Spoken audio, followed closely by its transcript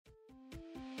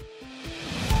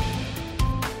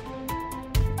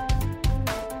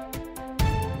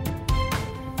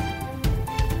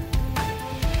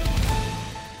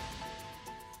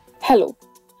Hello,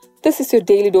 this is your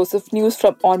daily dose of news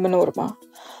from Onmanorama.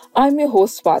 I'm your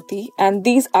host Swati and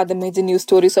these are the major news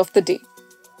stories of the day.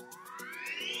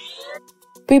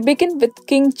 We begin with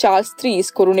King Charles III's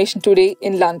coronation today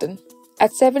in London.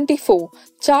 At 74,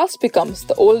 Charles becomes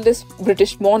the oldest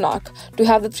British monarch to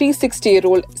have the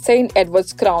 360-year-old St.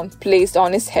 Edward's crown placed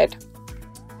on his head.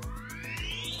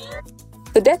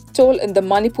 The death toll in the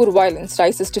Manipur violence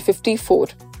rises to 54.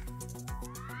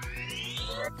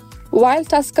 Wild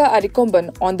Tusker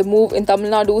Arikomban on the move in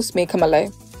Tamil Nadu's Meghamalai.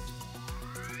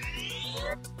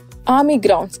 Army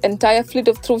grounds entire fleet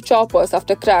of through choppers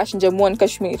after crash in Jammu and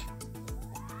Kashmir.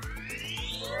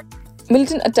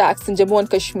 Militant attacks in Jammu and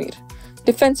Kashmir.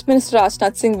 Defence Minister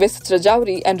Rajnath Singh visits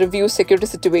Rajouri and reviews security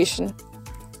situation.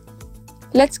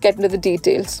 Let's get into the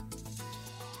details.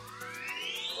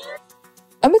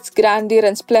 Amidst grandeur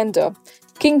and splendour,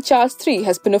 King Charles III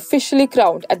has been officially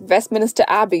crowned at Westminster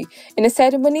Abbey in a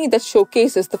ceremony that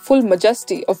showcases the full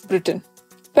majesty of Britain.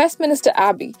 Westminster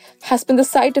Abbey has been the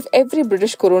site of every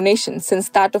British coronation since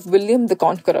that of William the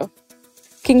Conqueror.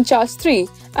 King Charles III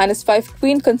and his wife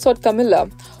Queen Consort Camilla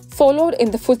followed in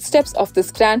the footsteps of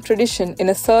this grand tradition in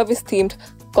a service-themed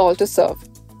call to serve.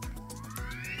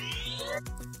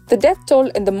 The death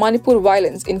toll in the Manipur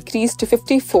violence increased to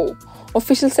 54,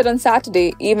 officials said on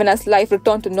Saturday, even as life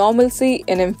returned to normalcy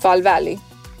in Imphal Valley.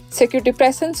 Security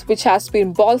presence, which has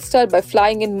been bolstered by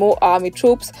flying in more army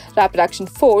troops, rapid action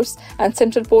force and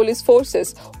central police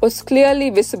forces, was clearly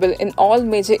visible in all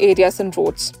major areas and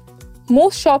roads.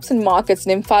 Most shops and markets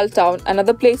in Imphal town and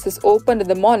other places opened in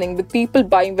the morning with people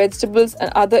buying vegetables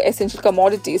and other essential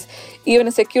commodities, even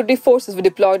as security forces were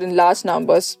deployed in large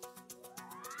numbers.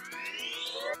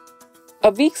 A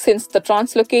week since the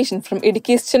translocation from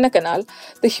Idukki's Chinnakanal,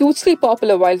 the hugely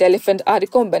popular wild elephant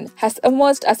Arikomban has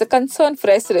emerged as a concern for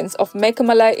residents of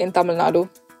Meghamalai in Tamil Nadu.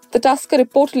 The tusker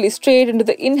reportedly strayed into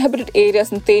the inhabited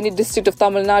areas in Theni district of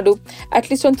Tamil Nadu at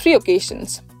least on 3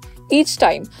 occasions. Each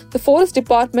time, the forest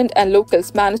department and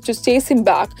locals managed to chase him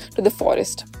back to the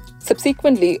forest.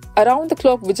 Subsequently, a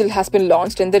round-the-clock vigil has been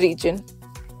launched in the region.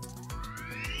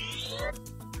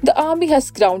 The army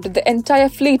has grounded the entire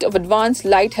fleet of advanced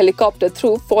light helicopter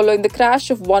through following the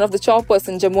crash of one of the choppers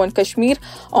in Jammu and Kashmir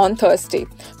on Thursday,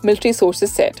 military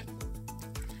sources said.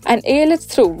 An ALH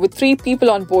through with 3 people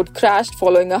on board crashed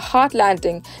following a hard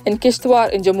landing in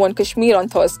Kishtwar in Jammu and Kashmir on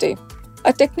Thursday.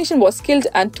 A technician was killed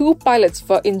and 2 pilots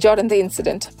were injured in the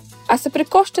incident. As a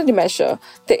precautionary measure,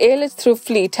 the ALH through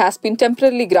fleet has been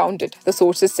temporarily grounded, the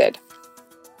sources said.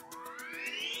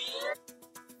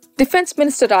 Defence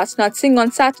Minister Rajnath Singh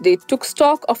on Saturday took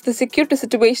stock of the security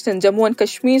situation in Jammu and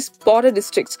Kashmir's border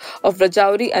districts of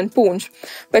Rajouri and Poonch,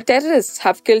 where terrorists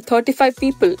have killed 35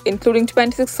 people, including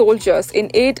 26 soldiers,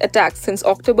 in 8 attacks since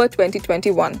October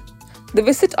 2021. The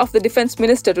visit of the Defence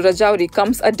Minister to Rajouri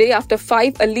comes a day after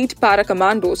 5 elite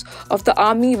para-commandos of the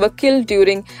army were killed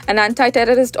during an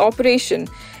anti-terrorist operation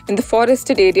in the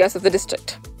forested areas of the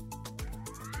district.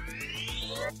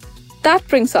 That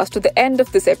brings us to the end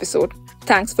of this episode.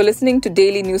 Thanks for listening to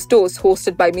Daily News Dose,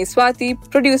 hosted by me Swati,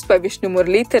 produced by Vishnu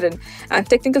Muralidharan, and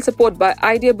technical support by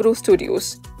Idea Brew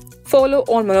Studios. Follow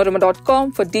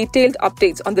onmanorama.com for detailed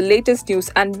updates on the latest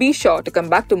news and be sure to come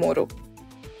back tomorrow.